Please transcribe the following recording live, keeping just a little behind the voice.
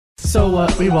So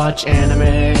what, we watch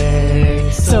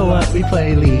anime. So what, we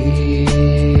play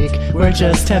League. We're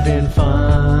just having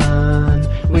fun.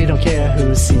 We don't care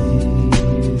who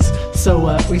sees. So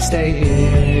what, we stay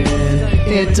in.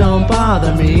 It don't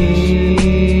bother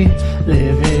me.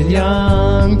 Living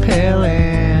young, pale,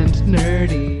 and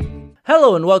nerdy.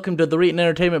 Hello and welcome to the Reetin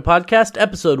Entertainment Podcast,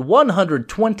 episode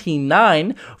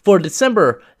 129 for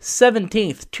December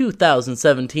 17th,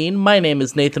 2017. My name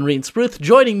is Nathan Reetin-Spruth.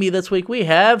 Joining me this week we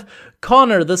have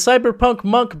Connor, the cyberpunk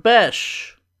monk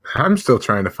Besh. I'm still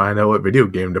trying to find out what video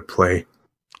game to play.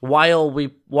 While we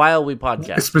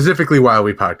podcast. Specifically while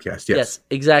we podcast, yes. Yes,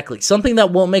 exactly. Something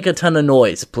that won't make a ton of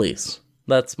noise, please.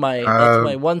 That's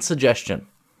my one suggestion.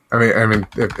 I mean,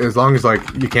 as long as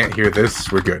you can't hear this,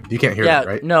 we're good. You can't hear that,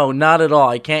 right? No, not at all.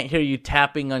 I can't hear you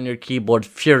tapping on your keyboard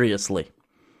furiously.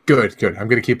 Good. I'm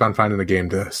going to keep on finding a game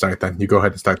to start then. You go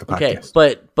ahead and start the podcast.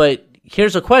 Okay, but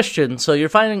here's a question. So you're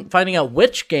finding out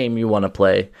which game you want to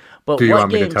play. But do you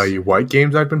want me to tell you what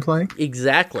games I've been playing?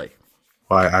 Exactly.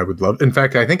 Well, I would love. In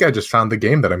fact, I think I just found the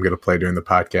game that I'm going to play during the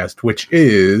podcast, which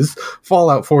is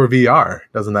Fallout 4 VR.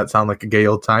 Doesn't that sound like a gay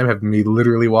old time? Having me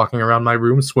literally walking around my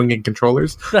room, swinging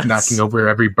controllers, knocking over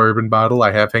every bourbon bottle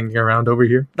I have hanging around over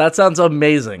here. That sounds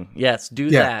amazing. Yes,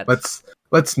 that.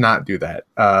 Let's not do that.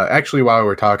 Actually, while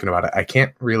we're talking about it, I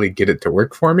can't really get it to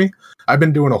work for me. I've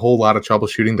been doing a whole lot of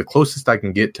troubleshooting. The closest I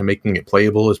can get to making it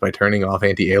playable is by turning off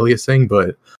anti-aliasing,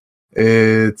 but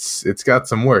it's got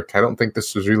some work. I don't think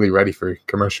this was really ready for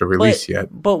commercial release yet.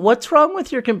 But what's wrong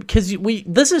with your because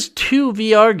this is 2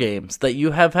 VR games that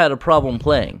you have had a problem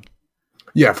playing.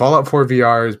 Yeah, Fallout 4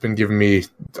 VR has been giving me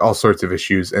all sorts of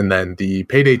issues, and then the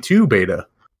Payday 2 beta,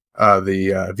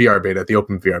 the VR beta, the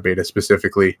open VR beta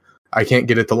specifically, I can't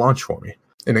get it to launch for me,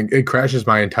 and it crashes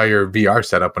my entire VR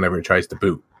setup whenever it tries to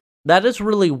boot. That is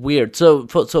really weird. So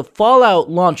Fallout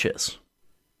launches.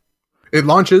 It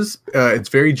launches. It's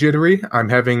very jittery. I'm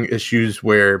having issues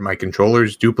where my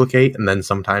controllers duplicate and then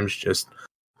sometimes just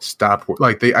stop.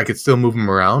 I could still move them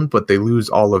around, but they lose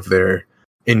all of their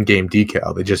in-game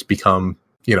decal. They just become,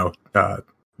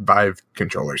 Vive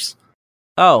controllers.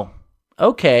 Oh,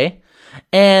 okay.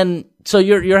 And so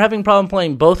you're having problem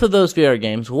playing both of those VR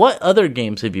games. What other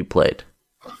games have you played?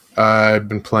 I've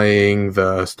been playing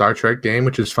the Star Trek game,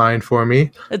 which is fine for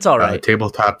me. It's all right.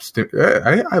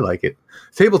 I like it.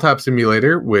 Tabletop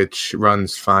Simulator, which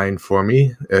runs fine for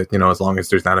me, as long as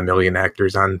there's not a million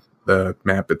actors on the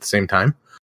map at the same time.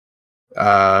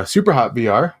 Super Hot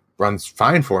VR runs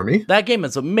fine for me. That game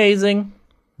is amazing.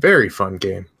 Very fun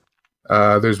game.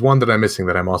 There's one that I'm missing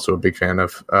that I'm also a big fan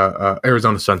of.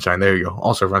 Arizona Sunshine, there you go.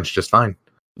 Also runs just fine.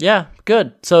 Yeah,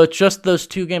 good. So it's just those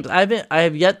 2 games. I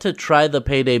have yet to try the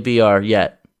Payday VR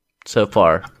yet so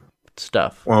far.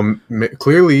 Stuff. Well,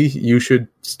 clearly you should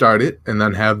start it and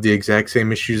then have the exact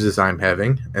same issues as I'm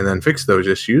having, and then fix those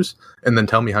issues, and then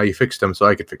tell me how you fixed them so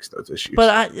I could fix those issues.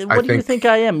 But what do you think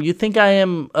I am? You think I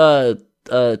am a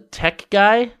tech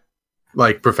guy?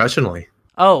 Like professionally?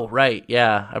 Oh, right.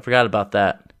 Yeah, I forgot about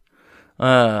that.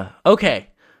 Okay.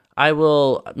 I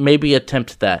will maybe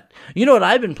attempt that. You know what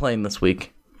I've been playing this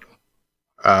week?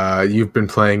 You've been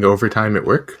playing overtime at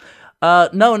work?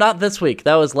 No, not this week.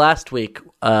 That was last week.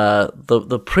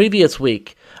 The previous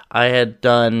week, I had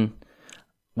done,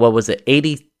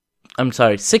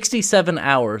 67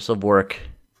 hours of work.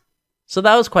 So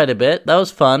that was quite a bit. That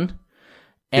was fun.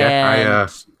 Yeah,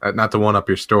 not to one up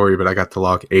your story, but I got to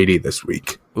log 80 this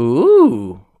week.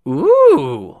 Ooh.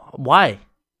 Why?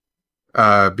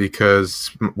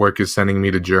 Because work is sending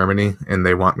me to Germany, and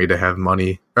they want me to have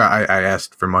money. I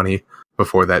asked for money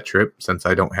before that trip, since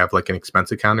I don't have an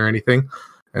expense account or anything.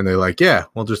 And they're like, yeah,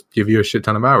 we'll just give you a shit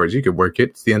ton of hours. You could work it.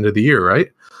 It's the end of the year,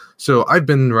 right? So I've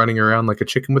been running around like a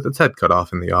chicken with its head cut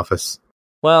off in the office.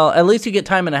 Well, at least you get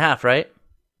time and a half, right?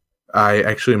 I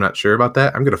actually am not sure about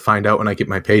that. I'm going to find out when I get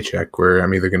my paycheck, where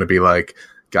I'm either going to be like,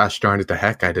 gosh darn it to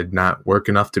heck, I did not work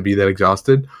enough to be that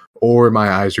exhausted, or my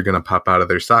eyes are going to pop out of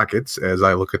their sockets as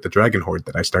I look at the dragon horde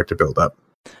that I start to build up.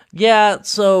 Yeah,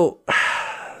 so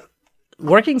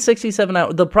working 67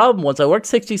 hours, the problem was I worked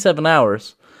 67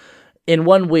 hours in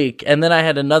 1 week, and then I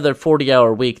had another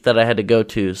 40-hour week that I had to go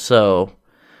to, so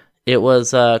it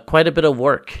was quite a bit of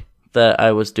work that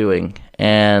I was doing,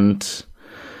 and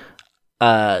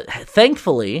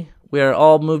thankfully, we are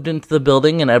all moved into the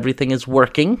building and everything is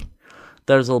working.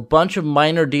 There's a bunch of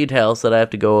minor details that I have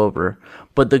to go over,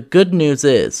 but the good news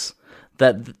is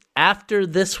that after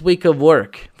this week of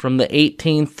work, from the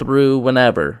 18th through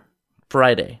whenever,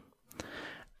 Friday,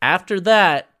 after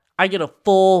that, I get a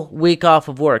full week off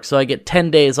of work, so I get 10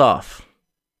 days off.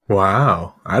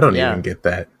 Wow, I don't even get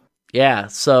that. Yeah,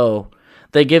 so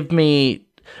they give me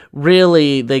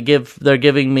really they're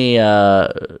giving me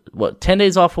 10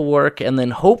 days off of work, and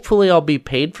then hopefully I'll be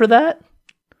paid for that.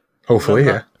 Hopefully,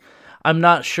 yeah. I'm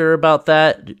not sure about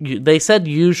that. They said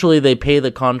usually they pay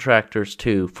the contractors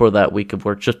too for that week of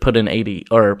work. Just put in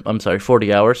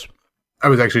 40 hours. I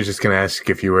was actually just going to ask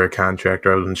if you were a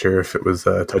contractor. I wasn't sure if it was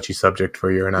a touchy subject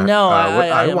for you or not. No,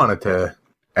 what I wanted to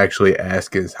actually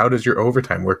ask is, how does your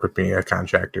overtime work with being a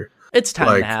contractor? It's time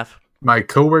and a half. My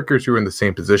coworkers who are in the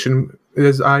same position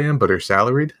as I am, but are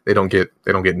salaried, they don't get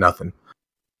nothing.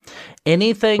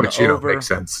 Anything which, over makes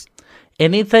sense.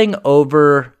 Anything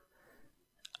over,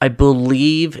 I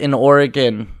believe in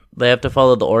Oregon, they have to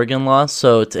follow the Oregon laws.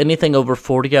 So it's anything over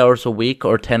 40 hours a week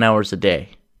or 10 hours a day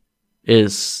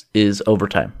is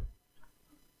overtime.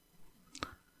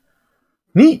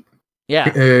 Neat. Yeah.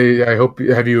 I hope.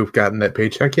 Have you gotten that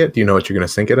paycheck yet? Do you know what you're going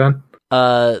to sink it on?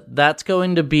 That's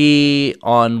going to be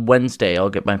on Wednesday. I'll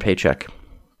get my paycheck.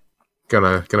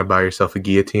 Gonna buy yourself a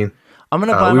guillotine. I'm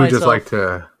gonna buy myself.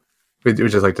 We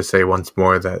would just like to say once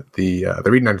more that the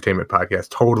Read and Entertainment podcast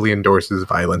totally endorses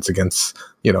violence against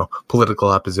political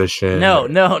opposition. No,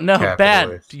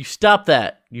 bad. You stop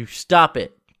that. You stop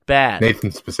it. Bad.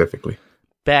 Nathan specifically.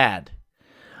 Bad.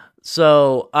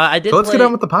 So I did. So let's get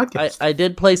on with the podcast. I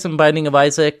did play some Binding of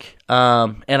Isaac,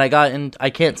 and I got in. I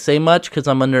can't say much because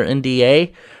I'm under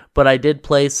NDA, but I did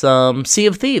play some Sea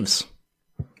of Thieves.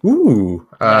 Ooh,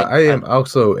 I am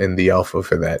also in the alpha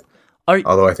for that.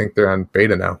 Although I think they're on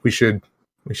beta now. We should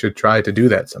try to do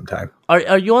that sometime.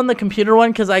 Are you on the computer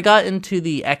one? Because I got into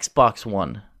the Xbox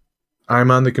one. I'm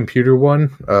on the computer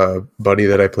one. Buddy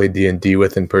that I played D&D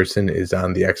with in person is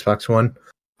on the Xbox one.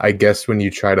 I guess when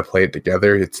you try to play it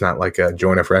together, it's not like a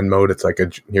join a friend mode. It's like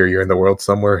you're in the world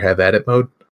somewhere, have at it mode.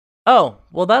 Oh,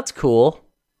 well, that's cool.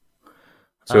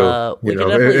 So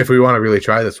if we want to really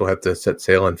try this, we'll have to set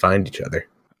sail and find each other.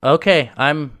 Okay,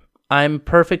 I'm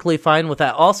perfectly fine with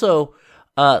that. Also,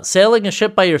 sailing a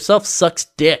ship by yourself sucks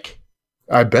dick.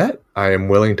 I bet. I am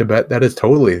willing to bet that is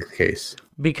totally the case.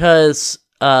 Because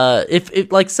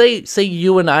if like say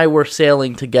you and I were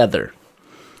sailing together,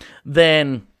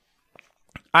 then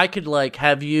I could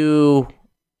have you.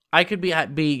 I could be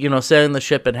sailing the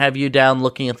ship and have you down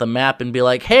looking at the map and be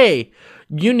like, "Hey,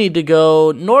 you need to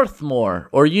go north more,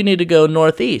 or you need to go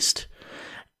northeast."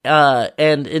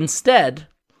 And instead,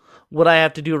 what I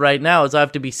have to do right now is I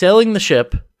have to be sailing the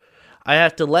ship. I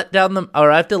have to let down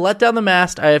the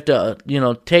mast. I have to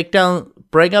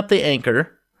bring up the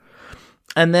anchor,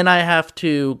 and then I have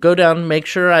to go down, make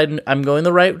sure I'm going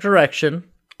the right direction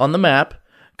on the map.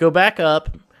 Go back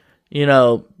up.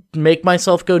 Make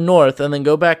myself go north and then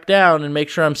go back down and make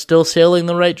sure I'm still sailing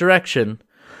the right direction.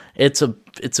 It's a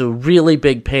really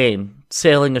big pain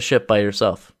sailing a ship by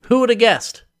yourself. Who would have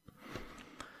guessed?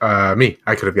 Me.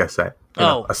 I could have guessed that.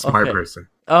 A smart person.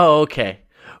 Oh, okay.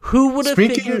 Who would have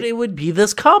figured it would be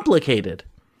this complicated?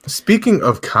 Speaking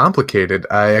of complicated,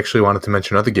 I actually wanted to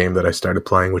mention another game that I started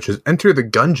playing, which is Enter the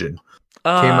Gungeon.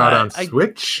 Came out on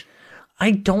Switch.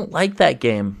 I don't like that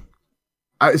game.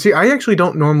 I actually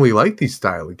don't normally like these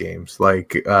style of games.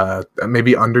 Like,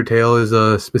 maybe Undertale is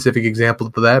a specific example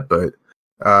of that, but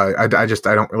I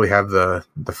don't really have the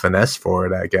finesse for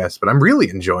it, I guess. But I'm really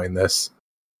enjoying this.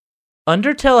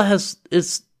 Undertale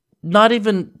is not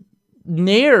even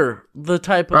near the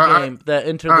type of game that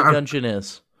Enter the Gungeon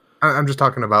is. I'm just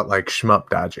talking about like shmup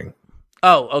dodging.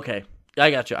 Oh, okay. I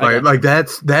got you.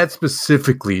 That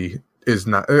specifically is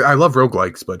not. I love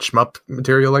roguelikes, but shmup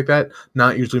material like that,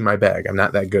 not usually my bag. I'm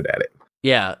not that good at it.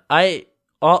 Yeah, I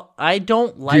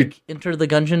don't like Enter the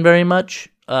Gungeon very much.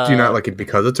 Do you not like it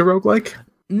because it's a roguelike?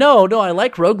 No, I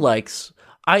like roguelikes.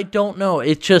 I don't know.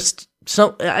 It just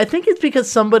I think it's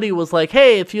because somebody was like,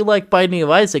 "Hey, if you like Binding of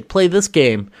Isaac, play this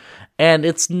game," and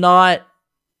it's not.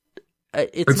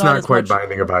 It's not quite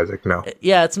Binding of Isaac, no.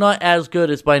 Yeah, it's not as good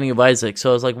as Binding of Isaac.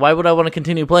 So I was like, why would I want to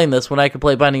continue playing this when I could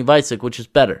play Binding of Isaac, which is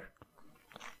better?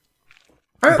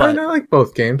 I like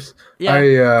both games.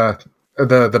 Yeah.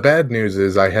 The bad news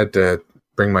is I had to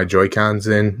bring my Joy-Cons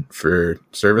in for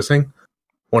servicing.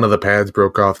 One of the pads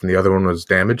broke off and the other one was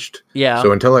damaged. Yeah.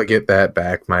 So until I get that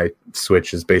back, my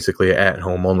Switch is basically an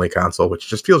at-home only console, which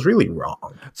just feels really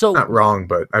wrong. So not wrong,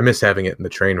 but I miss having it in the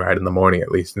train ride in the morning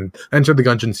at least. And Enter the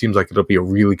Gungeon seems like it'll be a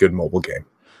really good mobile game.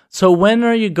 So when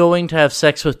are you going to have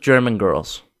sex with German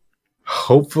girls?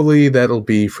 Hopefully that'll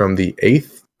be from the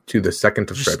 8th to the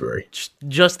 2nd of February.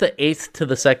 Just the 8th to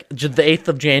the 2nd, the 8th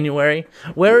of January?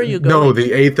 Where are you going? No,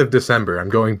 the 8th of December. I'm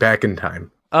going back in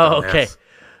time. Oh, okay.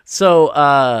 So,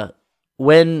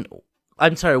 where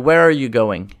are you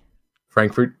going?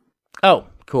 Frankfurt. Oh,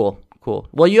 cool.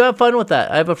 Well, you have fun with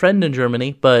that. I have a friend in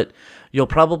Germany, but you'll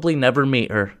probably never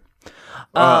meet her.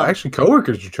 Actually,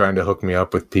 coworkers are trying to hook me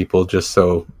up with people just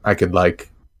so I could like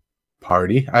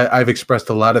party. I've expressed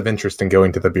a lot of interest in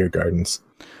going to the beer gardens.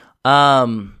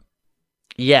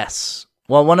 Yes.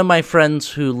 Well, one of my friends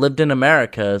who lived in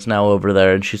America is now over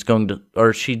there, and she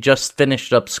just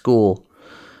finished up school.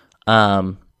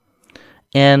 And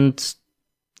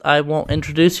I won't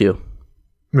introduce you.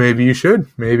 Maybe you should.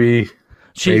 Maybe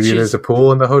there's a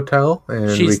pool in the hotel, and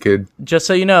we could. Just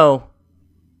so you know,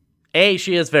 A,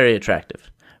 she is very attractive.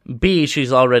 B,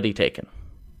 she's already taken.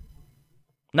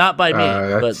 Not by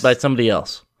me, but by somebody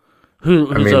else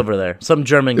who's over there. Some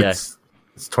German guy. It's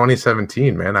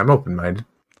 2017, man. I'm open-minded.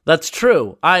 That's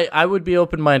true. I would be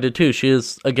open-minded, too. She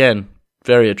is, again,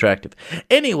 very attractive.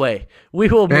 Anyway, we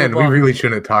will move on. Man, we really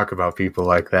shouldn't talk about people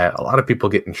like that. A lot of people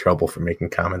get in trouble for making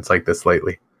comments like this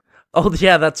lately. Oh,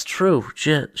 yeah, that's true.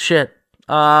 Shit.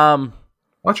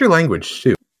 Watch your language,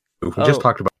 too. We just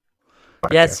talked about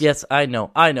Yes, I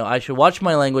know. I should watch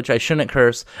my language. I shouldn't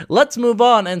curse. Let's move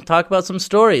on and talk about some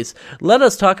stories. Let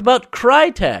us talk about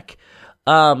Crytek,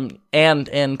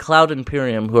 and Cloud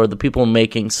Imperium, who are the people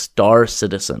making Star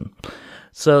Citizen.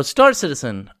 So, Star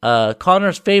Citizen,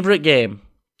 Connor's favorite game.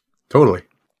 Totally.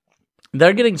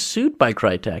 They're getting sued by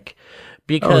Crytek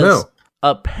because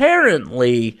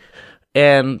apparently,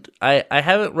 and I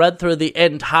haven't read through the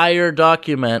entire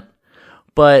document,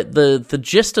 but the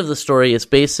gist of the story is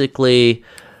basically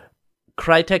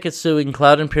Crytek is suing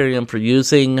Cloud Imperium for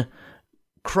using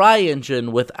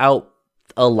CryEngine without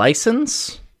a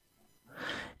license.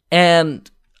 And,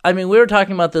 I mean, we were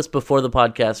talking about this before the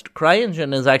podcast.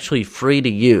 CryEngine is actually free to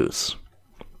use.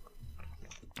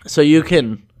 So you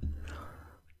can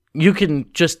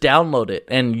just download it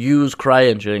and use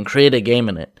CryEngine and create a game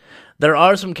in it. There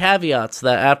are some caveats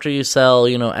that after you sell,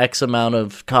 X amount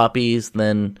of copies,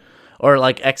 or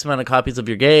like X amount of copies of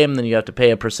your game, then you have to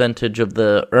pay a percentage of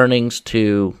the earnings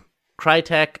to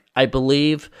Crytek, I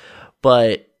believe.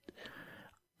 But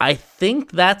I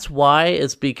think that's why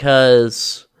is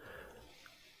because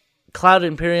Cloud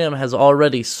Imperium has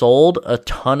already sold a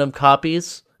ton of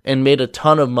copies and made a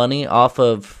ton of money off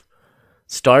of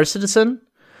Star Citizen,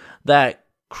 that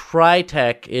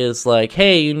Crytek is like,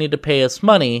 hey, you need to pay us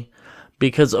money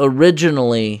because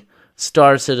originally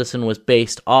Star Citizen was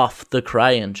based off the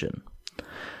CryEngine.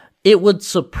 It would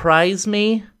surprise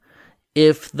me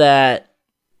if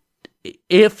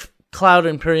Cloud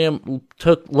Imperium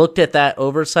looked at that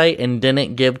oversight and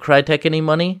didn't give Crytek any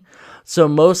money. So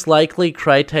most likely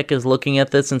Crytek is looking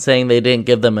at this and saying they didn't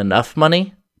give them enough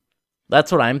money.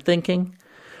 That's what I'm thinking.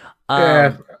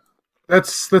 Yeah,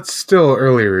 that's still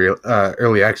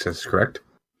early access, correct?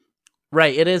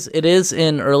 Right. It is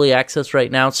in early access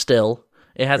right now. Still,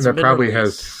 it hasn't. That probably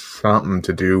has something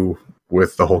to do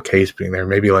with the whole case being there.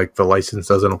 Maybe like the license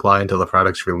doesn't apply until the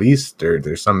product's released, or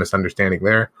there's some misunderstanding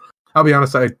there. I'll be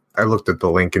honest, I looked at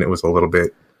the link and it was a little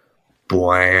bit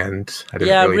bland. I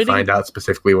didn't really find out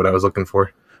specifically what I was looking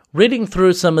for. Reading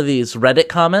through some of these Reddit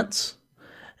comments,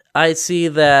 I see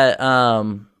that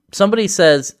somebody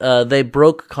says they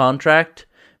broke contract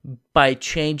by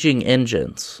changing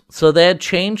engines. So they had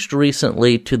changed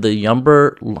recently to the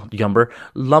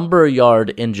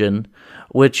Lumberyard engine,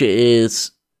 which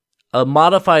is a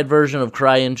modified version of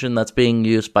CryEngine that's being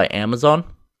used by Amazon.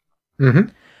 Mm-hmm.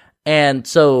 And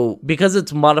so, because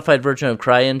it's a modified version of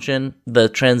CryEngine, the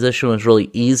transition was really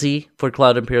easy for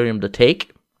Cloud Imperium to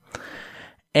take.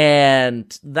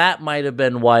 And that might have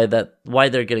been why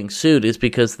they're getting sued, is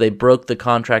because they broke the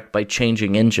contract by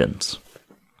changing engines.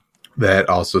 That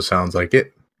also sounds like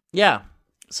it. Yeah.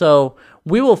 So,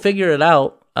 we will figure it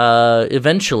out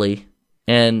eventually.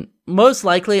 And most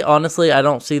likely, honestly, I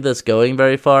don't see this going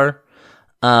very far.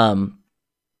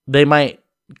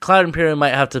 Cloud Imperium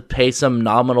might have to pay some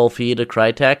nominal fee to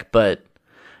Crytek, but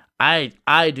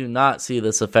I do not see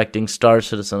this affecting Star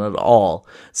Citizen at all.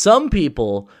 Some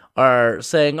people are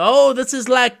saying, oh, this is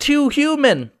like Too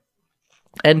Human.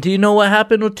 And do you know what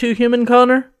happened with Too Human,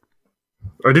 Connor?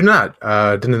 I do not.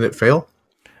 Didn't it fail?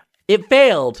 It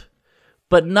failed,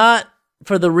 but not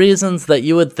for the reasons that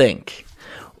you would think.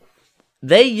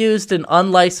 They used an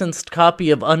unlicensed copy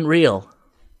of Unreal.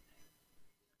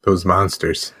 Those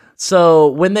monsters. So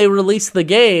when they released the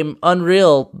game,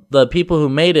 Unreal, the people who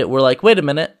made it were like, wait a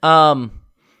minute, why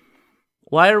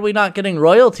are we not getting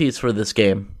royalties for this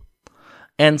game?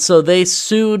 And so they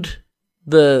sued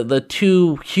the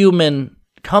Too Human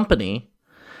company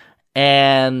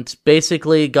and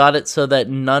basically got it so that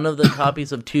none of the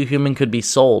copies of Too Human could be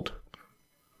sold.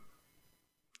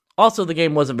 Also, the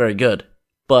game wasn't very good,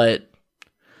 but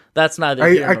that's neither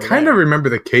here nor I kind of remember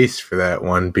the case for that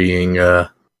one being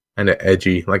kind of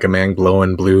edgy, like a man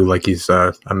glowing blue, like he's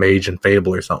a mage in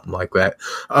Fable or something like that.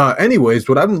 Anyways,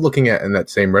 what I'm looking at in that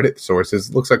same Reddit source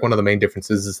is, looks like one of the main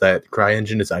differences is that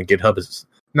CryEngine is on GitHub. Is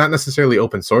not necessarily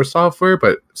open source software,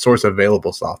 but source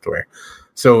available software.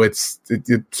 So it's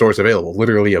source available,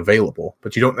 literally available,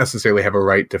 but you don't necessarily have a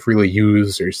right to freely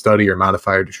use or study or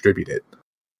modify or distribute it.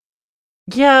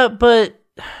 Yeah, but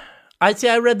I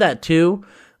read that too,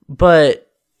 but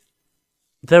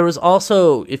there was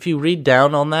also, if you read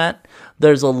down on that,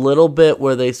 there's a little bit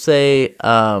where they say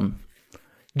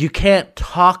you can't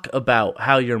talk about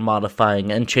how you're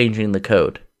modifying and changing the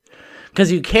code.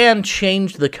 Because you can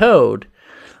change the code,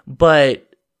 but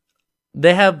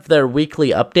they have their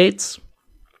weekly updates.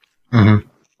 Mm-hmm.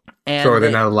 And so are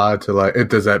they not allowed to,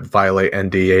 does that violate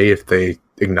NDA if they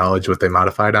acknowledge what they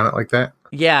modified on it like that?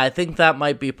 Yeah, I think that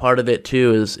might be part of it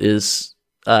too,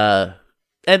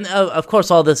 and of course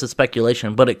all this is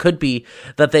speculation, but it could be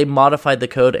that they modified the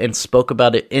code and spoke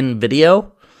about it in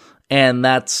video, and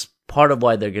that's part of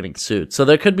why they're getting sued. So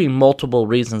there could be multiple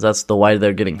reasons as to why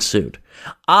they're getting sued.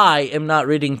 I am not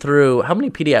reading through, how many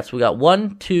PDFs? We got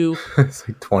 1, 2... It's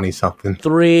like 20-something.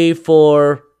 3,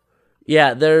 4...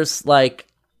 Yeah, there's like...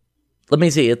 Let me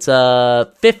see, it's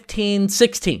 15,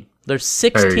 16. There's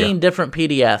 16 different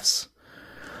PDFs.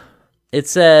 It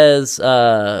says...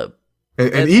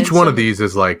 And each one of these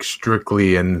is like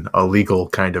strictly in a legal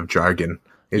kind of jargon.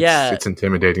 It's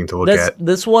intimidating to look at.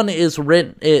 This one is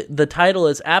written. The title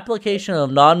is "Application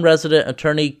of Non-Resident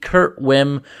Attorney Kurt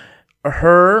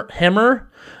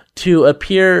Himmer to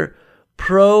appear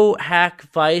pro hack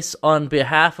Vice on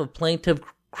behalf of plaintiff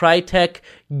Crytek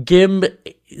Gimb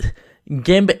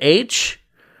H."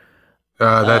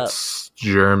 That's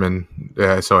German.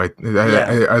 So are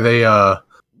they?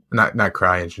 Not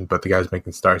CryEngine, but the guys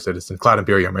making Star Citizen, Cloud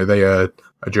Imperium. Are they a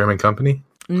German company?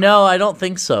 No, I don't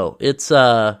think so. It's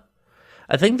I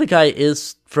think the guy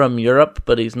is from Europe,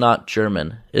 but he's not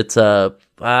German. It's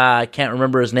I can't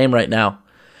remember his name right now.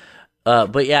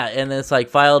 But yeah, and it's like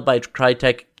filed by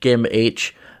Crytek Gimb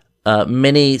H,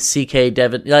 Mini CK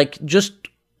Devon, like just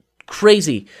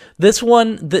crazy. This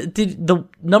one, the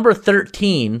number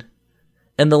 13,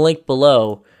 and the link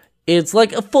below, it's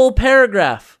like a full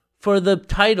paragraph for the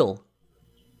title.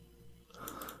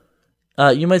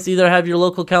 You must either have your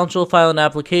local council file an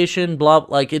application,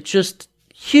 like it's just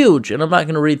huge, and I'm not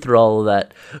going to read through all of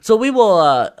that. So we will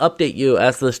update you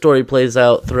as the story plays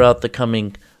out throughout the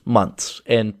coming months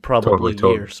and probably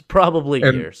years.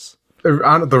 Years.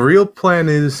 The real plan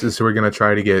is we're going to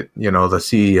try to get, the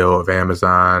CEO of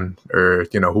Amazon or,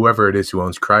 whoever it is who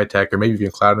owns Crytek or maybe even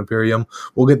Cloud Imperium.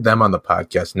 We'll get them on the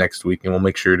podcast next week, and we'll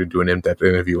make sure to do an in-depth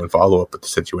interview and follow up with the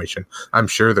situation. I'm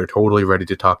sure they're totally ready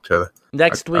to talk to...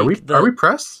 Next week. Are we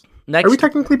press? Are we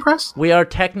technically press? We are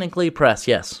technically press,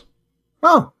 yes.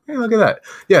 Oh, hey, look at that.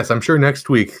 Yes, I'm sure next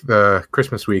week, the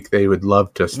Christmas week, they would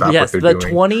love to stop what they're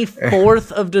doing. Yes, the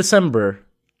 24th of December.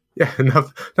 Yeah,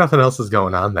 nothing else is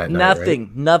going on that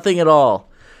night. Nothing at all.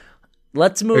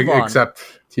 Let's move on. Except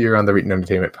here on the Reading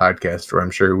Entertainment podcast, where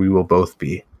I'm sure we will both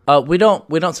be. We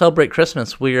don't celebrate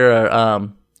Christmas. We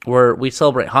celebrate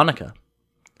Hanukkah.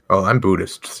 Oh, I'm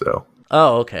Buddhist, so.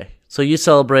 Oh, okay. So you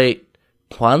celebrate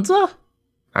Kwanzaa?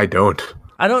 I don't.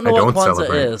 I don't know what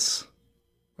Kwanzaa is.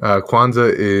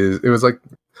 Kwanzaa it was like,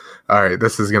 all right,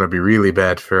 this is going to be really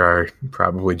bad for our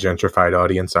probably gentrified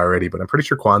audience already, but I'm pretty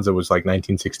sure Kwanzaa was like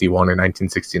 1961 or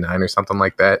 1969 or something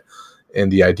like that.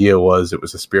 And the idea was it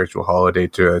was a spiritual holiday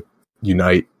to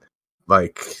unite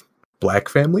like black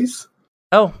families.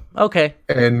 Oh, okay.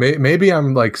 And maybe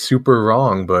I'm like super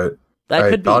wrong, but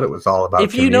I thought it was all about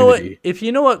community. If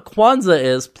you know what Kwanzaa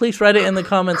is, please write it in the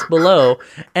comments below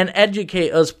and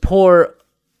educate us poor,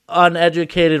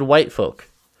 uneducated white folk.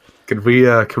 Could we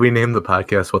name the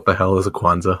podcast "What the Hell is a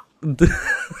Kwanzaa"?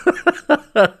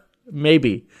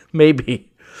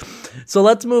 Maybe. So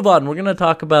let's move on. We're going to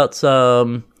talk about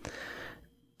some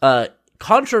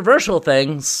controversial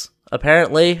things.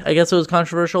 Apparently, I guess it was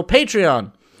controversial.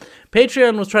 Patreon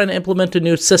was trying to implement a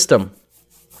new system.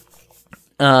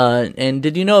 And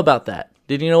did you know about that?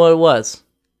 Did you know what it was?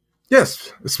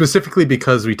 Yes, specifically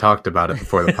because we talked about it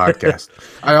before the podcast.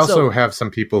 I also have some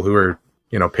people who are,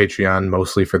 Patreon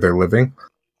mostly for their living.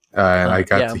 And I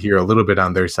got to hear a little bit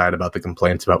on their side about the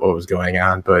complaints about what was going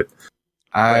on. But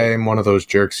I'm one of those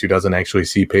jerks who doesn't actually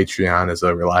see Patreon as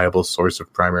a reliable source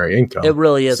of primary income. It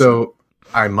really is. So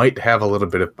I might have a little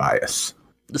bit of bias.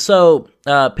 So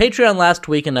Patreon last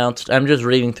week announced, I'm just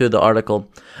reading through the article,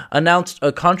 announced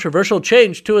a controversial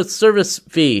change to its service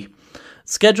fee.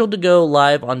 Scheduled to go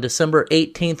live on December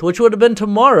 18th, which would have been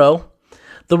tomorrow.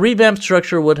 The revamped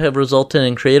structure would have resulted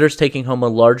in creators taking home a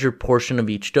larger portion of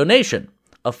each donation.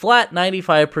 a flat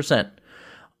 95%,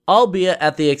 albeit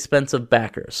at the expense of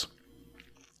backers.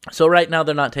 So right now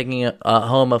they're not taking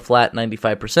home a flat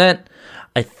 95%.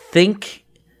 I think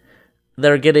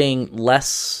they're getting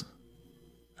less.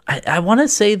 I want to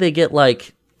say they get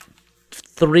like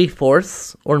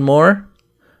 3/4 or more.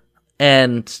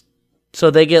 And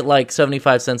so they get like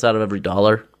 75 cents out of every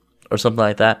dollar or something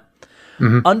like that.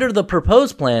 Mm-hmm. Under the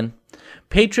proposed plan,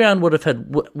 Patreon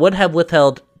would have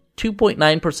withheld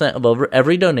 2.9% of over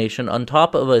every donation on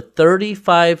top of a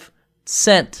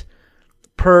 35-cent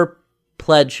per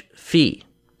pledge fee.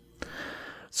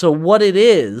 So what it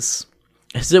is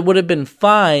it would have been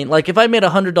fine. Like if I made a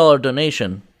 $100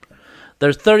 donation,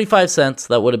 there's 35 cents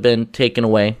that would have been taken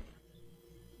away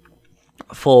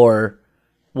for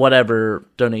whatever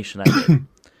donation I did.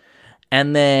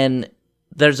 And then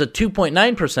there's a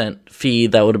 2.9% fee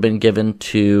that would have been given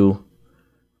to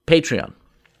Patreon.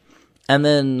 And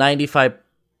then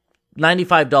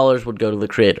 $95 would go to the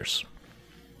creators.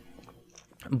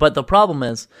 But the problem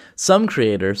is some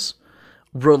creators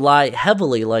rely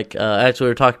heavily, like actually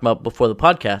we were talking about before the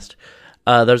podcast.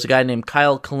 There's a guy named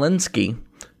Kyle Kalinske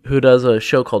who does a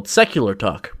show called Secular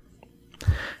Talk.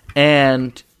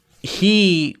 And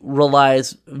he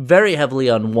relies very heavily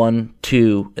on $1,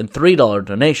 $2, and $3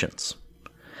 donations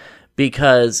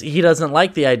because he doesn't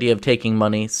like the idea of taking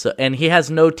money. And he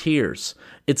has no tiers.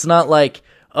 It's not like,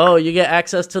 oh, you get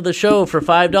access to the show for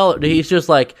 $5. He's just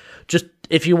like,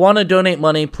 if you want to donate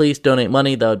money, please donate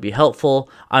money. That would be helpful.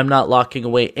 I'm not locking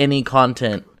away any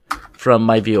content from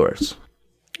my viewers.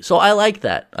 So I like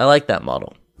that. I like that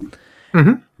model.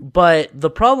 Mm-hmm. But the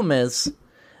problem is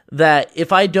that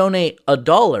if I donate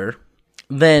 $1,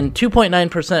 then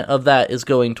 2.9% of that is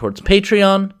going towards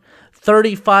Patreon.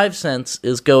 35 cents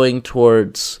is going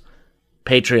towards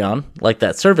Patreon, like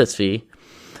that service fee.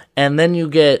 And then you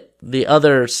get the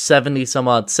other 70 some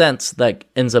odd cents that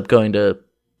ends up going to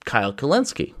Kyle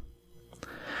Kalinske.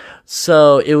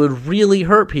 So it would really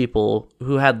hurt people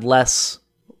who had less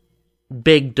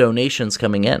big donations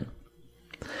coming in.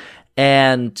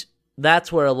 And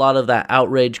that's where a lot of that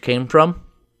outrage came from.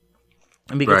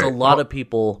 Because a lot of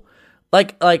people,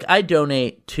 like I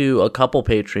donate to a couple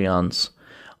Patreons,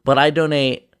 but I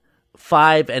donate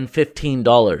 $5 and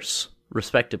 $15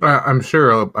 respectively. I'm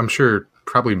sure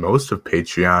probably most of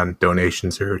Patreon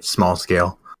donations are small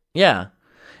scale. Yeah.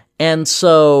 And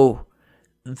so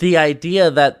the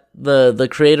idea that the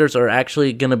creators are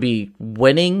actually going to be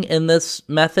winning in this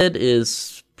method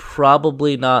is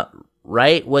probably not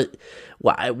right.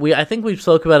 I think we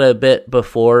spoke about it a bit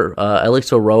before, at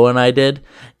least Oro and I did,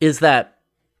 is that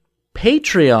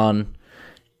Patreon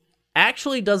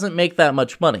actually doesn't make that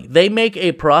much money. They make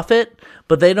a profit,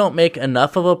 but they don't make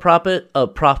enough of a profit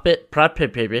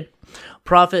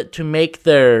to make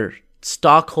their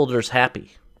stockholders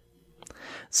happy.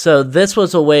 So this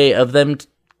was a way of them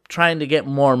trying to get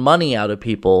more money out of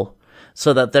people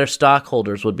so that their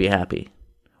stockholders would be happy.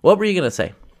 What were you going to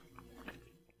say?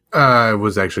 I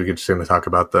was actually just going to talk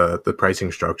about the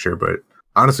pricing structure, but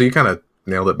honestly, you kind of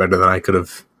nailed it better than I could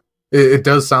have. It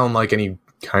does sound like any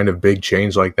kind of big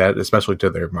change like that, especially to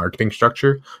their marketing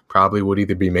structure, probably would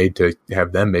either be made to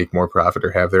have them make more profit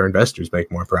or have their investors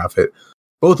make more profit,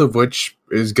 both of which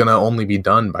is going to only be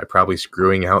done by probably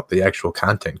screwing out the actual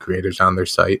content creators on their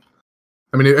site.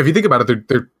 I mean, if you think about it,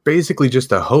 they're basically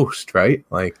just a host, right?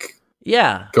 Like,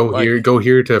 yeah, go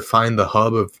here to find the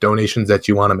hub of donations that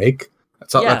you want to make.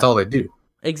 That's all they do.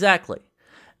 Exactly.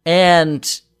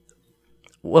 And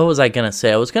what was I going to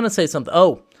say? I was going to say something.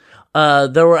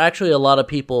 There were actually a lot of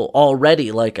people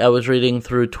already. Like, I was reading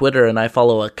through Twitter, and I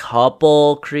follow a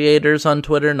couple creators on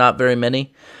Twitter, not very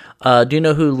many. Do you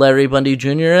know who Larry Bundy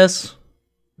Jr. is?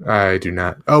 I do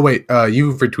not. Oh, wait.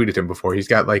 You've retweeted him before. He's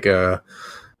got like a...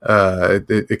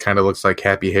 it kind of looks like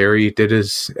Happy Harry did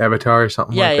his avatar or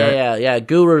something like that. Yeah.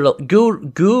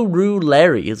 Guru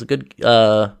Larry is a good...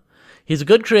 he's a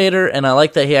good creator, and I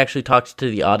like that he actually talks to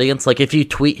the audience. Like, if you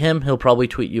tweet him, he'll probably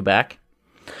tweet you back,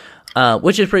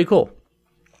 which is pretty cool.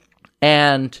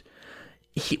 And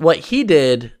what he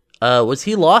did was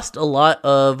he lost a lot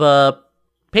of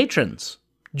patrons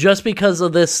just because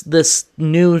of this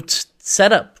new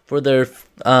setup for their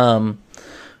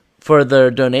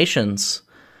donations.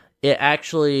 It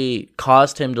actually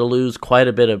caused him to lose quite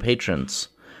a bit of patrons,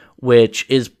 which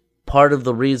is part of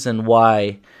the reason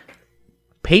why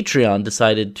Patreon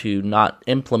decided to not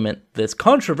implement this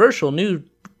controversial new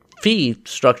fee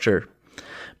structure,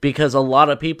 because a lot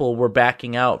of people were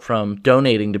backing out from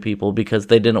donating to people because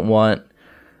they didn't want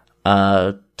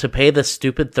to pay the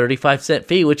stupid 35-cent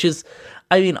fee, which is,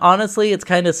 I mean, honestly, it's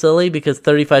kind of silly because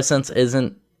 35 cents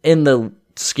isn't, in the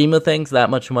scheme of things,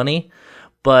 that much money.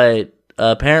 But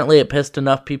apparently it pissed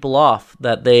enough people off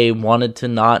that they wanted to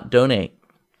not donate.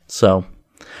 So,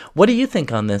 what do you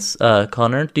think on this,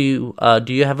 Connor? Do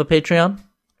you have a Patreon?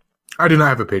 I do not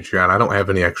have a Patreon. I don't have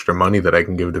any extra money that I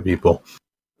can give to people.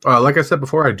 Like I said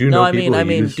before, I do know people. I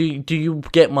mean, do you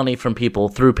get money from people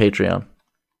through Patreon?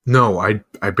 No,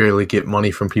 I barely get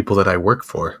money from people that I work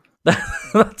for.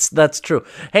 That's true.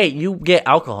 Hey, you get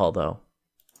alcohol though.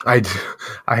 I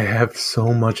have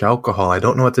so much alcohol. I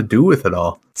don't know what to do with it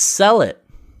all. Sell it.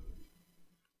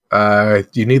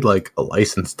 You need like a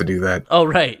license to do that. Oh,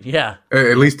 right. Yeah.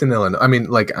 At least in Illinois. I mean,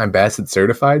 like I'm Bassett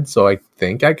certified, so I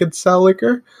think I could sell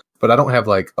liquor, but I don't have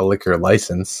like a liquor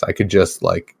license. I could just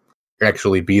like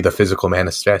actually be the physical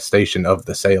manifestation of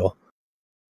the sale.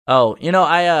 Oh,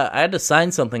 I had to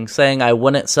sign something saying I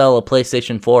wouldn't sell a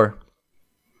PlayStation 4.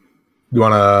 Can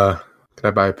I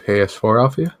buy a PS4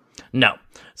 off you? No.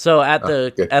 So at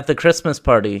the Christmas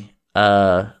party, you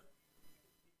got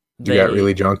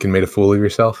really drunk and made a fool of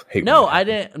yourself? No, I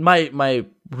didn't. My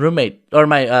roommate or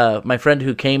my friend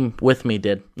who came with me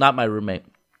did, not my roommate.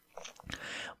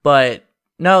 But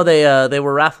no, they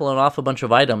were raffling off a bunch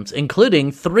of items,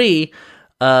 including 3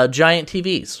 giant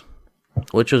TVs,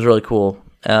 which was really cool.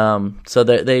 So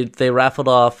they raffled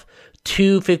off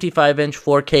 2 55-inch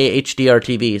 4K HDR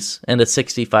TVs and a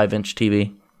 65-inch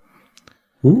TV.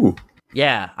 Ooh.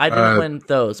 Yeah, I didn't win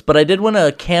those, but I did win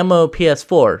a camo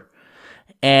PS4,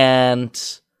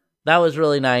 and that was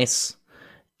really nice.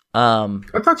 I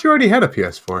thought you already had a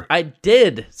PS4. I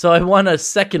did, so I won a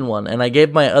second one, and I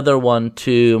gave my other one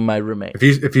to my roommate.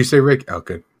 If you say Rick, oh,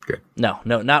 good. No,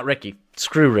 not Ricky.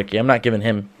 Screw Ricky. I'm not giving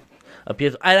him a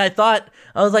PS4. I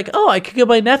was like, oh, I could give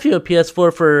my nephew a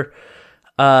PS4 for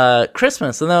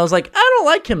Christmas, and then I was like, I don't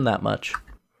like him that much.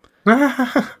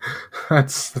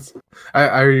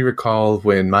 I recall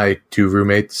when my 2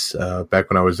 roommates, back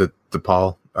when I was at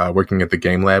DePaul, working at the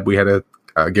game lab, we had a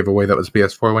giveaway that was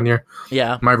PS4 one year.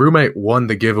 Yeah. My roommate won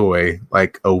the giveaway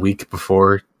like a week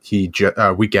before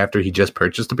week after he just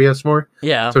purchased a PS4.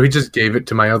 Yeah. So he just gave it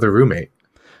to my other roommate.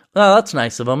 Oh, that's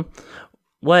nice of him.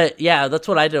 That's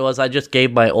what I did was I just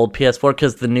gave my old PS4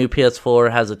 because the new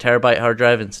PS4 has a terabyte hard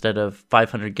drive instead of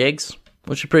 500 gigs,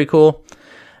 which is pretty cool.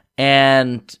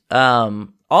 And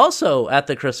also at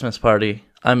the Christmas party,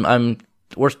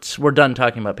 we're done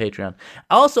talking about Patreon.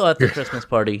 Also at the Christmas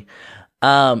party,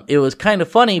 it was kind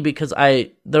of funny because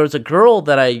there was a girl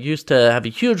that I used to have a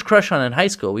huge crush on in high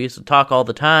school. We used to talk all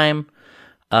the time,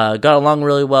 got along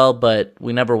really well, but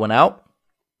we never went out.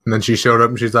 And then she showed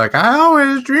up and she's like, I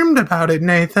always dreamed about it,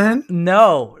 Nathan.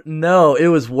 No, it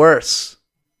was worse.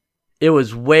 It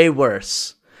was way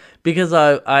worse. Because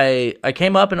I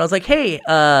came up and I was like, hey,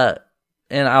 and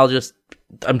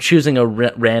I'm choosing a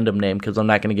random name because I'm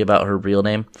not going to give out her real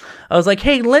name. I was like,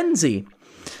 hey, Lindsay.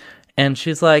 And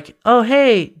she's like, oh,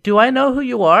 hey, do I know who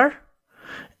you are?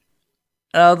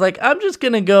 And I was like, I'm just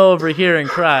going to go over here and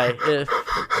cry.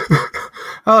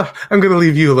 I'm going to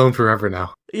leave you alone forever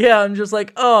now. Yeah, I'm just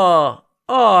like, oh,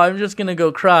 I'm just going to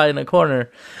go cry in a corner.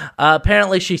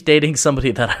 Apparently she's dating somebody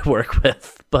that I work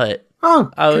with, but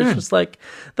I was just like,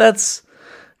 that's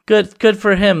good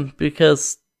for him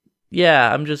because,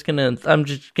 yeah, I'm just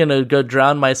gonna go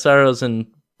drown my sorrows in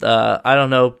I don't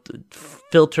know,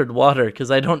 filtered water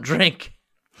because I don't drink.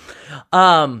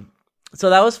 So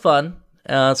that was fun.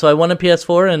 So I won a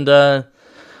PS4 and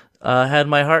had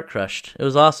my heart crushed. It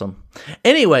was awesome.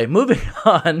 Anyway, moving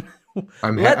on.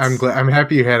 I'm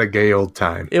happy you had a gay old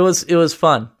time. It was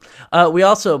fun. We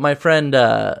also, my friend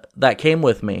that came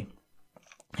with me,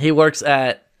 he works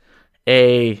at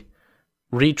a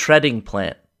retreading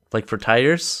plant, like for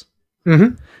tires.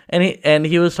 Mm-hmm. And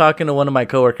he was talking to one of my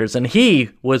coworkers, and he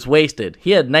was wasted.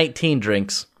 He had 19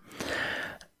 drinks.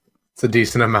 It's a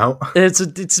decent amount. It's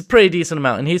a pretty decent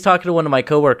amount. And he's talking to one of my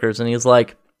coworkers, and he's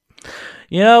like,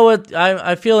 you know what?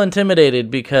 I feel intimidated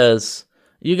because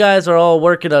you guys are all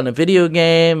working on a video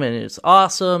game, and it's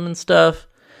awesome and stuff.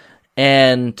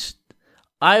 And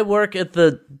I work at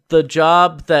the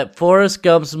job that Forrest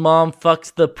Gump's mom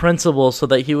fucked the principal so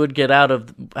that he would get out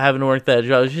of having to work that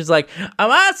job. She's like,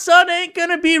 my son ain't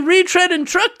gonna be retreading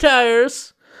truck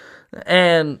tires.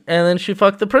 And then she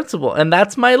fucked the principal, and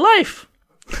that's my life.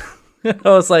 I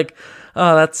was like,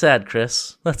 oh, that's sad,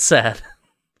 Chris. That's sad.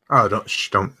 Oh, don't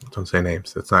say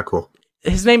names. That's not cool.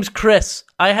 His name's Chris.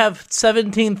 I have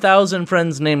 17,000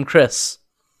 friends named Chris.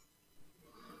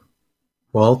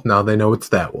 Well, now they know it's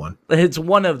that one. It's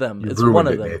one of them. It's one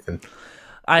of them. Nathan.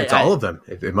 It's all of them.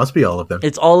 It must be all of them.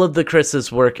 It's all of the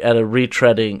Chris's work at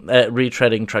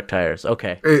retreading truck tires.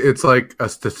 Okay. It's like a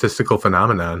statistical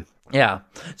phenomenon. Yeah.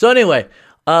 So anyway,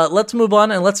 let's move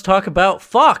on and let's talk about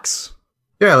Fox.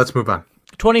 Yeah, let's move on.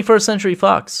 21st Century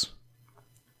Fox.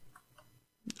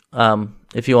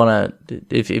 If you want to,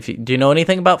 if you, do you know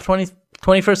anything about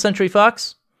 21st Century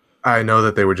Fox? I know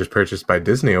that they were just purchased by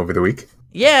Disney over the week.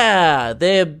 Yeah,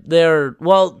 they're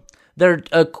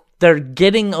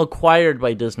getting acquired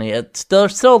by Disney.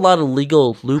 There's still a lot of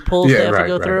legal loopholes they have to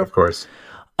go through. Of course.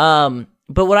 But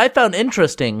what I found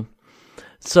interesting,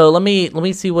 so let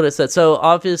me see what it said. So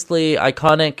obviously,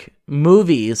 iconic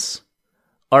movies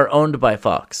are owned by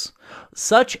Fox,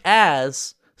 such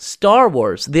as Star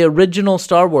Wars, the original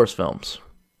Star Wars films.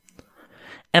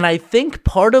 And I think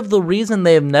part of the reason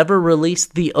they have never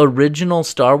released the original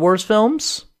Star Wars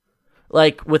films,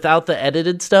 like without the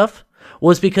edited stuff,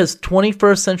 was because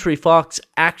 21st Century Fox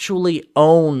actually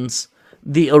owns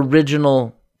the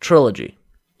original trilogy.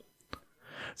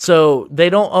 So they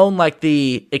don't own like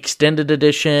the extended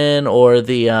edition or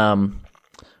the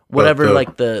whatever,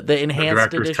 like the enhanced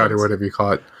director's editions. cut or whatever you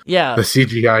call it. Yeah. The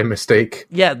CGI mistake.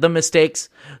 Yeah, the mistakes.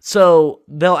 So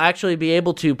they'll actually be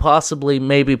able to possibly,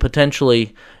 maybe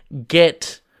potentially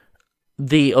get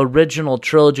the original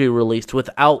trilogy released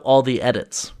without all the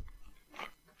edits,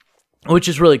 which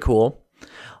is really cool.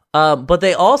 But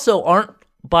they also aren't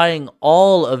buying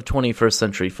all of 21st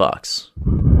Century Fox.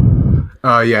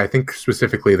 Yeah, I think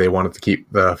specifically they wanted to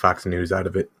keep the Fox News out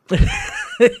of it.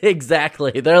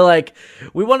 Exactly. They're like,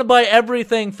 we want to buy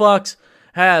everything Fox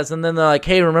has, and then they're like,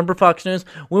 hey, remember Fox News?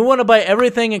 We want to buy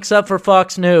everything except for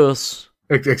Fox News.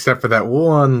 Except for that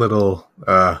one little,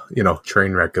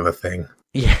 train wreck of a thing.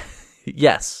 Yeah.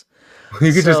 Yes.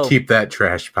 You could just keep that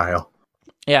trash pile.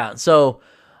 Yeah, so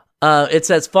it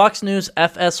says Fox News,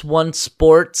 FS1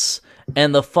 Sports,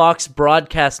 and the Fox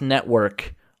Broadcast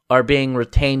Network are being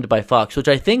retained by Fox, which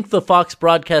I think the Fox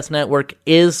Broadcast Network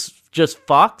is just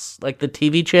Fox, like the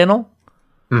TV channel.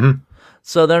 Mm-hmm.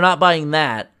 So they're not buying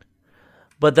that,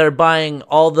 but they're buying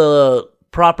all the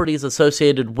properties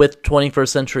associated with 21st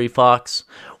Century Fox,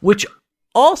 which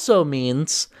also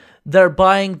means they're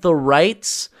buying the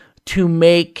rights to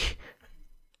make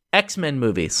X-Men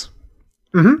movies.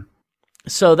 Mm-hmm.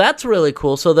 So that's really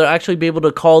cool. So they'll actually be able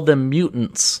to call them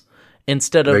mutants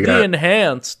instead of the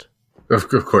enhanced. Of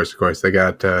course. They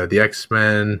got the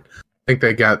X-Men. I think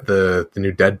they got the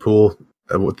new Deadpool,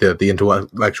 the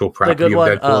intellectual property of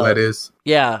Deadpool, that is.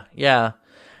 Yeah.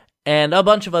 And a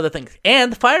bunch of other things.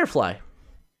 And Firefly.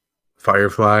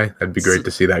 That'd be great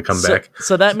to see that come back.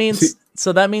 So that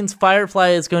means Firefly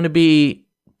is going to be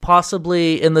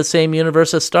possibly in the same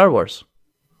universe as Star Wars.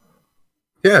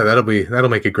 Yeah, that'll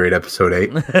make a great episode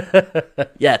 8.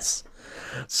 Yes.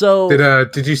 So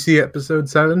did you see episode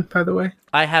 7, by the way?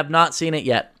 I have not seen it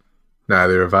yet.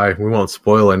 Neither have I. We won't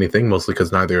spoil anything, mostly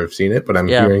because neither have seen it, but I'm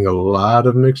hearing a lot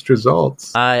of mixed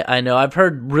results. I know. I've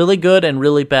heard really good and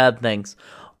really bad things.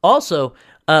 Also,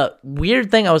 weird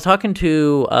thing, I was talking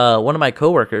to one of my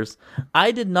coworkers.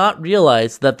 I did not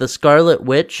realize that the Scarlet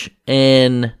Witch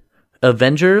in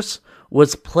Avengers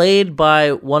was played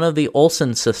by one of the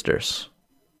Olsen sisters.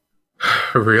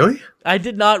 Really? I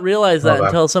did not realize that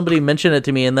until somebody mentioned it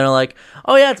to me, and they're like,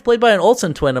 "Oh yeah, it's played by an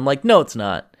Olsen twin." I'm like, "No, it's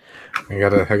not." I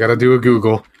gotta do a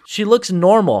Google. She looks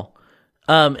normal.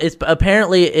 It's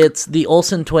the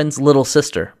Olsen twins' little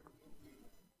sister.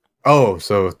 Oh,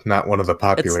 so not one of the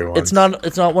popular ones.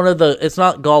 It's not one of the. It's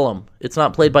not Gollum. It's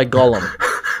not played by Gollum.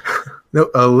 No,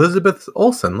 Elizabeth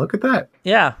Olsen. Look at that.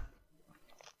 Yeah.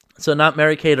 So not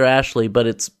Mary-Kate or Ashley, but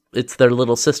it's their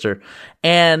little sister,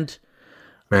 and.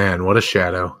 Man, what a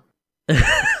shadow.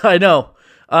 I know.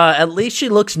 At least she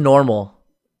looks normal.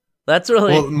 That's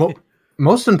really... Well,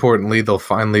 most importantly, they'll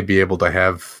finally be able to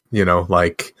have,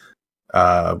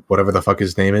 whatever the fuck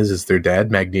his name is their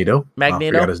dad, Magneto. I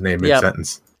forgot his name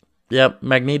mid-sentence. Yep,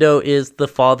 Magneto is the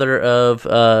father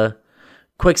of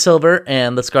Quicksilver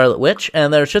and the Scarlet Witch,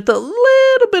 and there's just a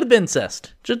little bit of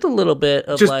incest. Just a little bit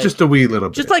of just a wee little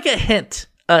bit. Just like a hint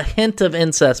of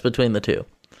incest between the two.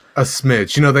 A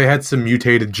smidge. They had some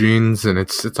mutated genes, and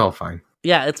it's all fine.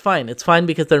 Yeah, it's fine. It's fine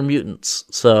because they're mutants.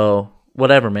 So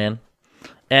whatever, man.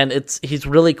 And he's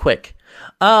really quick.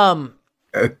 Also,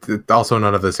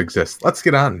 none of this exists. Let's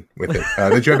get on with it.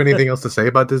 Did you have anything else to say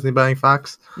about Disney buying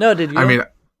Fox? No, did you? I mean,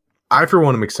 I for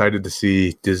one am excited to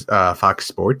see Fox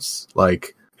Sports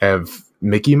have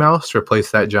Mickey Mouse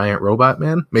replace that giant robot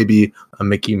man. Maybe a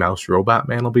Mickey Mouse robot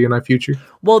man will be in our future.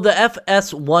 Well, the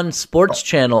FS1 Sports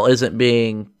channel isn't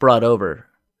being brought over.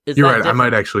 You're right. Different? I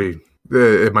might actually.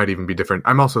 It might even be different.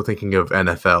 I'm also thinking of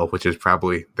NFL, which is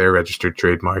probably their registered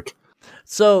trademark.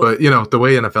 So, but the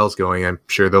way NFL's going, I'm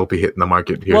sure they'll be hitting the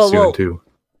market here soon too.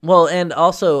 Well, and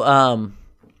also,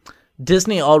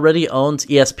 Disney already owns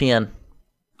ESPN.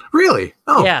 Really?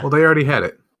 Oh, yeah. Well, they already had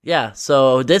it. Yeah.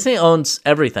 So Disney owns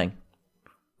everything.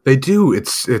 They do.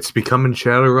 It's becoming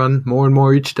Shadowrun more and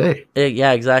more each day.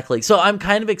 Yeah, exactly. So I'm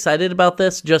kind of excited about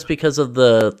this just because of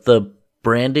the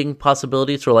branding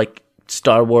possibilities for like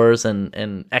Star Wars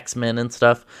and X-Men and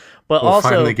stuff. But We'll also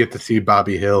finally get to see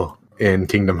Bobby Hill in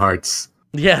Kingdom Hearts.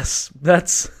 yes,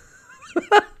 that's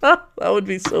that would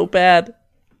be so bad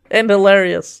and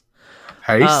hilarious.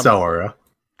 Hey, Sora.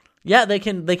 Yeah, they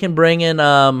can bring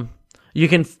in you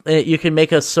can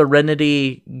make a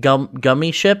Serenity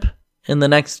gummy ship in the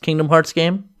next Kingdom Hearts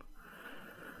game.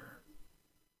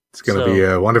 It's going to be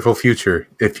a wonderful future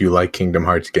if you like Kingdom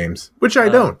Hearts games, which I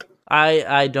don't.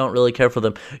 I don't really care for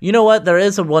them. You know what? There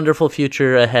is a wonderful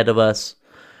future ahead of us,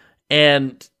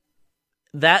 and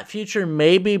that future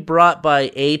may be brought by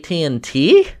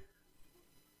AT&T.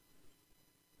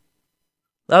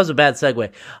 That was a bad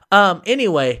segue.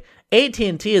 Anyway,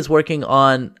 AT&T is working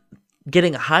on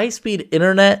getting high-speed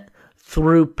internet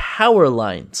through power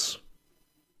lines.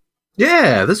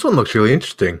 Yeah, this one looks really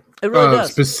interesting. It really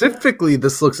does. Specifically,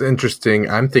 this looks interesting,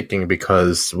 I'm thinking,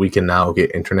 because we can now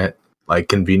get internet like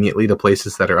conveniently to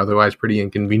places that are otherwise pretty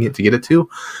inconvenient to get it to.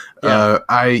 Yeah.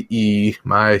 I.e.,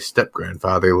 my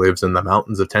step-grandfather lives in the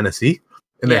mountains of Tennessee,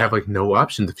 and they have like no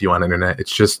options if you want internet.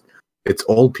 It's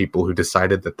old people who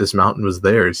decided that this mountain was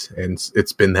theirs, and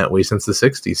it's been that way since the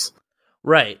 60s.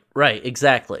 Right,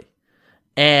 exactly.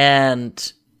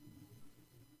 And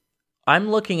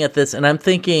I'm looking at this and I'm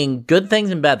thinking good things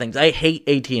and bad things. I hate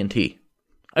AT&T.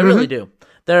 I really do.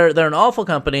 They're an awful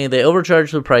company. They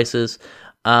overcharge the prices.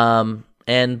 And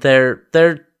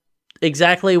they're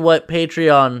exactly what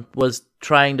Patreon was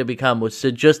trying to become, was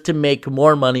to make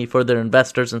more money for their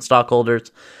investors and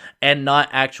stockholders and not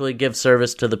actually give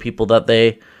service to the people that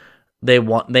they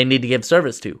need to give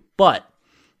service to. But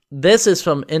this is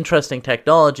some interesting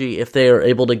technology if they are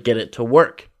able to get it to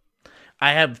work.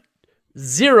 I have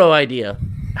zero idea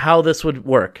how this would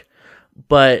work,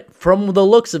 but from the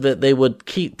looks of it, they would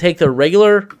take their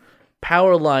regular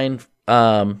power line,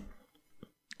 and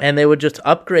they would just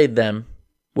upgrade them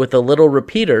with a little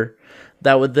repeater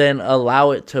that would then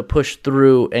allow it to push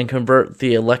through and convert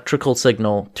the electrical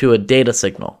signal to a data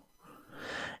signal.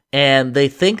 And they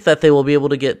think that they will be able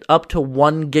to get up to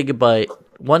 1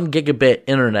 gigabit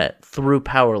internet through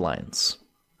power lines,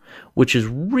 which is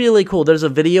really cool. There's a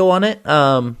video on it.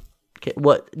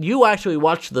 What you actually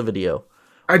watched the video?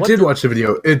 I did watch the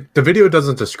video. The video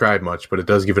doesn't describe much, but it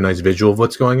does give a nice visual of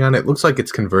what's going on. It looks like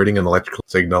it's converting an electrical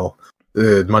signal,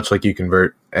 much like you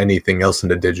convert anything else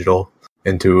into digital,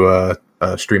 into a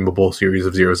streamable series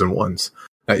of zeros and ones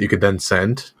that you could then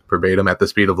send verbatim at the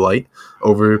speed of light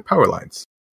over power lines.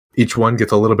 Each one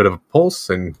gets a little bit of a pulse,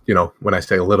 and when I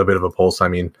say a little bit of a pulse, I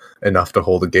mean enough to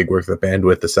hold a gig worth of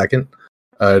bandwidth a second.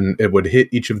 And it would hit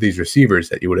each of these receivers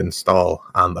that you would install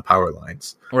on the power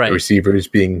lines. Right. The receivers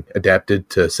being adapted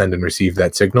to send and receive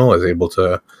that signal is able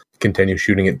to continue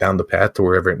shooting it down the path to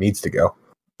wherever it needs to go.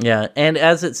 Yeah, and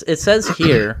as it says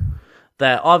here,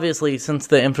 that obviously since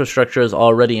the infrastructure is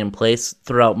already in place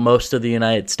throughout most of the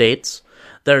United States,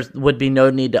 there would be no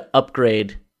need to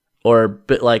upgrade or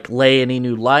lay any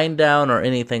new line down or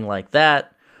anything like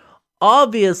that.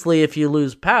 Obviously, if you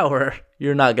lose power,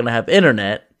 you're not going to have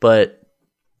internet, but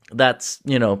that's,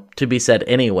 to be said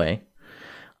anyway.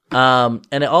 And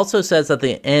it also says at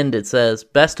the end, it says,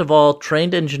 best of all,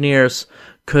 trained engineers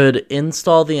could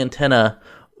install the antenna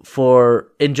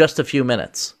in just a few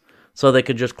minutes. So they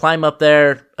could just climb up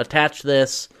there, attach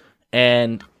this,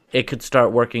 and it could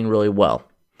start working really well.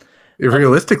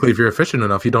 Realistically, if you're efficient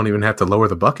enough, you don't even have to lower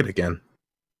the bucket again.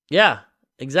 Yeah,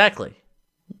 exactly.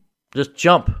 Just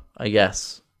jump, I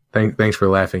guess. Thanks for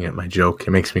laughing at my joke.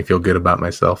 It makes me feel good about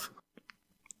myself.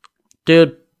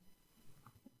 Dude,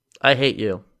 I hate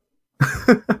you.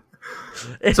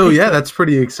 So yeah, that's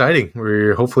pretty exciting.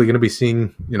 We're hopefully going to be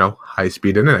seeing,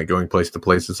 high-speed internet going place to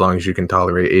place as long as you can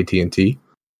tolerate AT&T.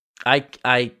 I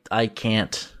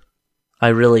can't. I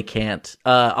really can't.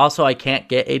 Also, I can't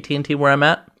get AT&T where I'm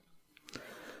at.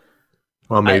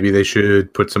 Well, maybe they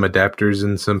should put some adapters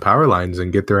and some power lines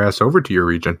and get their ass over to your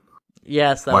region.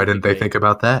 Yes. Why didn't they think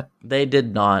about that? They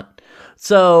did not.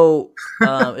 So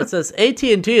it says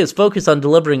AT&T is focused on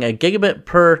delivering a gigabit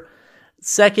per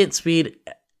second speed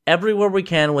everywhere we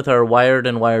can with our wired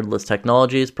and wireless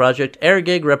technologies. Project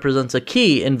AirGig represents a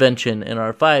key invention in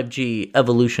our 5G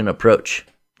evolution approach.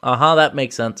 That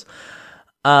makes sense.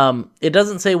 It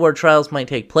doesn't say where trials might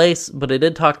take place, but it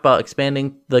did talk about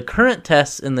expanding the current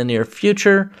tests in the near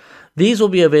future. These will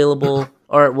be available,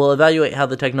 or will evaluate how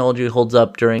the technology holds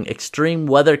up during extreme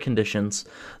weather conditions,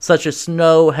 such as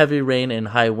snow, heavy rain, and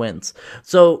high winds.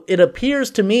 So it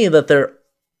appears to me that they're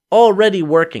already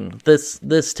working.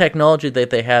 This technology that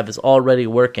they have is already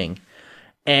working.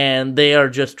 and they are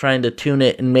just trying to tune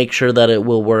it and make sure that it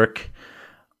will work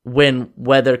when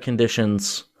weather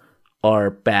conditions are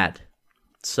bad.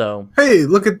 So hey,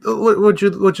 would you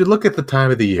look at the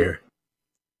time of the year?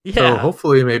 yeah. So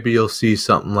hopefully maybe you'll see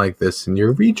something like this in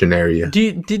your region area.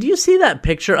 Did you see that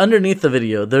picture underneath the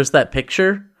video? There's that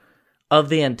picture of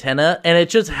the antenna, and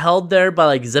it's just held there by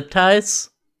like zip ties.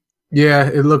 Yeah,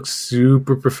 it looks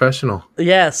super professional.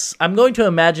 Yes, I'm going to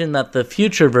imagine that the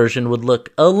future version would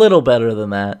look a little better than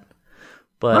that.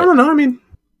 But I don't know.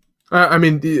 I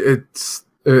mean, it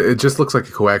just looks like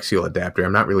a coaxial adapter.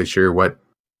 I'm not really sure what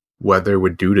weather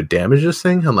would do to damage this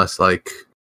thing, unless like,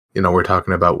 we're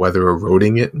talking about weather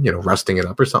eroding it, rusting it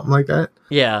up or something like that.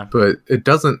 Yeah, but it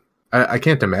doesn't. I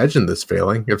can't imagine this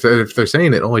failing. If they're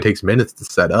saying it only takes minutes to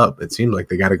set up, it seems like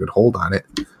they got a good hold on it.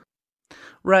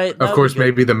 Right. Of course,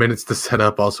 maybe the minutes to set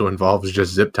up also involves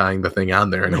just zip tying the thing on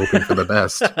there and hoping for the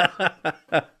best.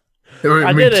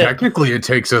 I mean, technically, it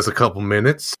takes us a couple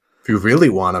minutes. If you really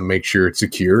want to make sure it's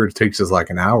secure, it takes us like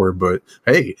an hour. But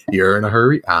hey, you're in a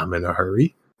hurry. I'm in a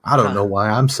hurry. I don't know why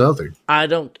I'm Southern.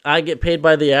 I get paid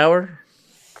by the hour,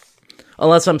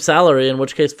 unless I'm salary. In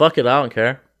which case, fuck it. I don't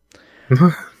care.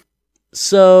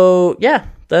 So yeah,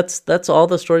 that's all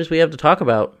the stories we have to talk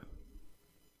about.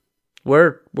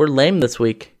 We're lame this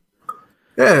week.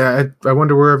 Yeah, I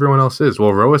wonder where everyone else is.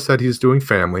 Well, Roa said he's doing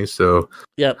family, so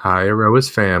yep. Hi, Roa's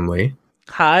family.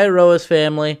 Hi, Roa's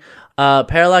family.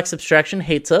 Parallax Abstraction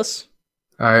hates us.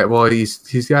 Well,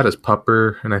 he's got his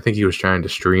pupper, and I think he was trying to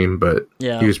stream, but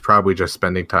he was probably just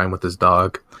spending time with his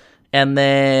dog. And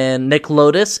then Nick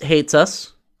Lotus hates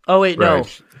us. Oh wait, right. No.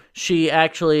 She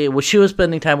was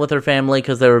spending time with her family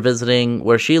because they were visiting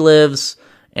where she lives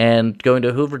and going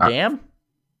to Hoover Dam.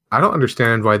 I don't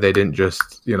understand why they didn't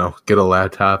just, get a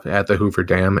laptop at the Hoover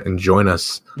Dam and join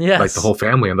us, like the whole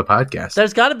family on the podcast.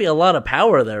 There's got to be a lot of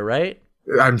power there, right?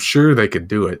 I'm sure they could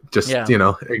do it. Just,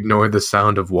 ignore the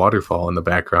sound of waterfall in the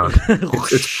background.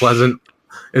 It's pleasant.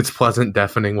 It's pleasant,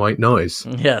 deafening white noise.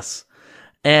 Yes.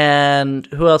 And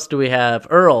who else do we have?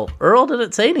 Earl. Earl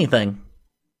didn't say anything.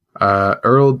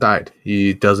 Earl died.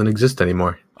 He doesn't exist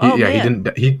anymore.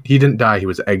 Man. He didn't die. He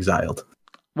was exiled.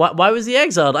 Why was he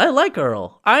exiled? I like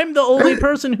Earl. I'm the only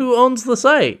person who owns the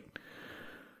site.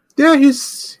 Yeah,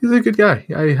 he's a good guy.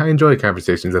 I enjoy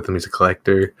conversations with him. He's a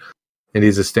collector, and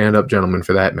he's a stand-up gentleman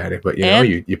for that matter. But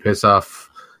you piss off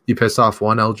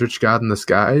one eldritch god in the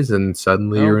skies, and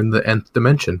suddenly you're in the nth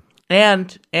dimension.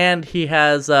 And he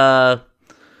has what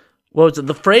was it?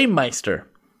 The Frame Meister.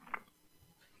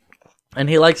 And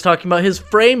he likes talking about his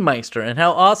Frame Meister and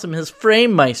how awesome his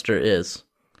Frame Meister is.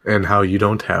 And how you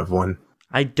don't have one.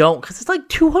 I don't, because it's like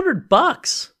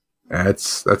 $200.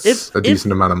 That's a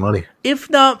decent amount of money. If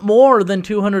not more than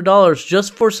 $200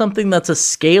 just for something that's a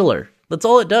scaler. That's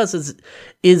all it does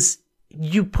is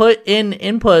you put in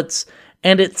inputs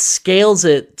and it scales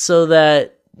it so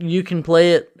that you can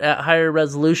play it at higher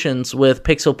resolutions with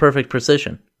pixel perfect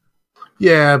precision.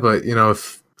 Yeah, but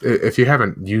if you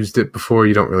haven't used it before,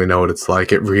 you don't really know what it's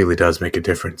like. It really does make a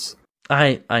difference.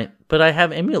 But I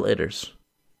have emulators.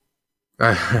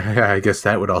 I guess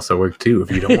that would also work too if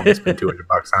you don't want to spend $200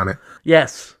 on it.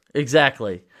 Yes,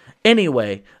 exactly.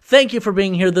 Anyway, thank you for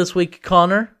being here this week,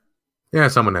 Connor. Yeah,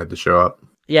 someone had to show up.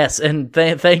 Yes, and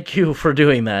thank you for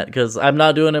doing that, because I'm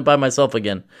not doing it by myself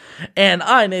again. And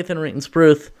I, Nathan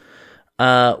Reitensbruth,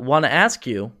 want to ask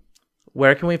you,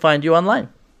 where can we find you online?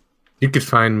 You can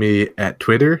find me at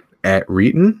Twitter, at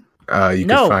Reeton. You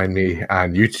can find me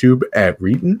on YouTube, at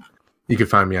Reeton. You can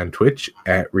find me on Twitch,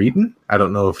 at Reeton. I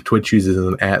don't know if Twitch uses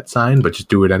an @ sign, but just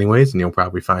do it anyways, and you'll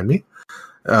probably find me.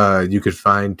 You could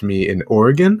find me in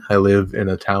Oregon. I live in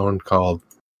a town called...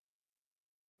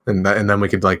 And then we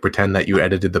could pretend that you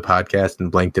edited the podcast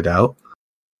and blanked it out.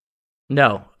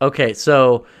 No. Okay,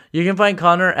 so you can find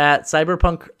Connor at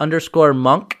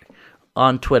cyberpunk_monk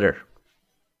on Twitter.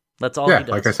 That's all he does.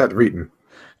 Yeah, like I said, Reeton.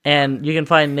 And you can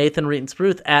find Nathan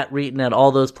Reitensbruth at Reeton at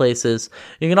all those places.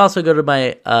 You can also go to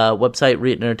my website,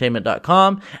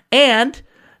 ReetonEntertainment.com. And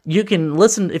you can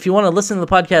listen, if you want to listen to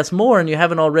the podcast more and you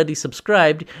haven't already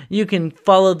subscribed, you can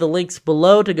follow the links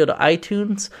below to go to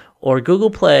iTunes or Google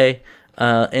Play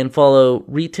and follow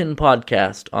Reeton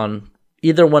Podcast on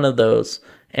either one of those.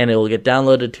 And it will get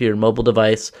downloaded to your mobile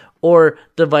device or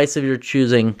device of your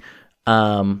choosing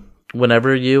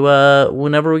whenever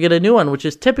we get a new one, which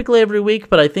is typically every week,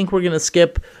 but I think we're going to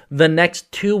skip the next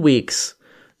 2 weeks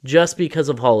just because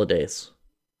of holidays.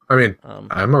 I mean,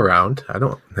 I'm around. I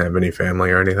don't have any family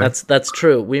or anything. That's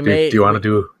true. Do you want to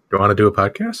do a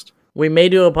podcast? We may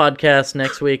do a podcast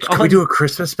next week. Can we do a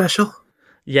Christmas special?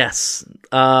 Yes.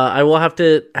 I will have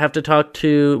to talk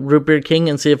to Root Beer King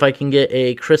and see if I can get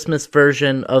a Christmas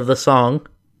version of the song.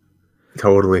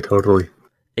 Totally.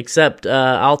 Except,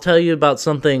 I'll tell you about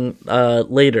something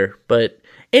later. But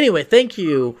anyway, thank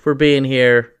you for being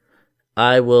here.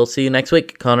 I will see you next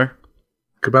week, Connor.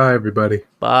 Goodbye, everybody.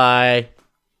 Bye.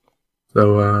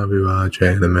 So, we watch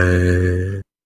anime.